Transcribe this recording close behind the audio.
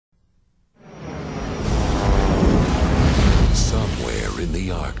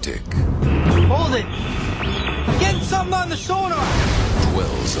on the sonar.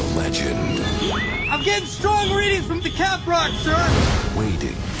 Dwells a legend. I'm getting strong readings from the cap rock, sir.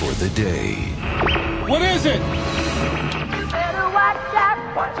 Waiting for the day. What is it? You better watch out.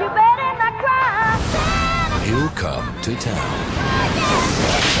 You better not cry. He'll come to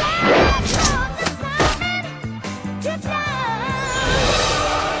town.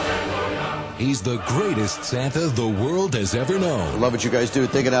 He's the greatest Santa the world has ever known. Love what you guys do,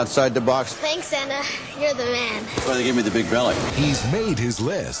 thinking outside the box. Thanks, Santa. You're the man. That's why they gave me the big belly. He's made his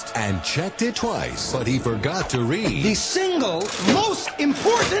list and checked it twice, but he forgot to read The single most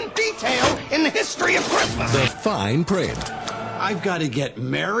important detail in the history of Christmas. the fine print. I've got to get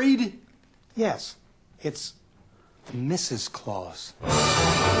married? Yes, it's Mrs. Claus.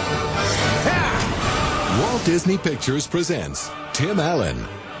 Walt Disney Pictures presents Tim Allen.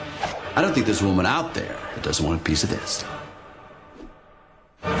 I don't think there's a woman out there that doesn't want a piece of this.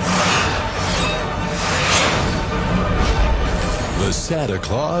 The Santa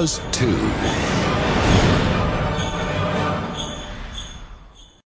Claus 2.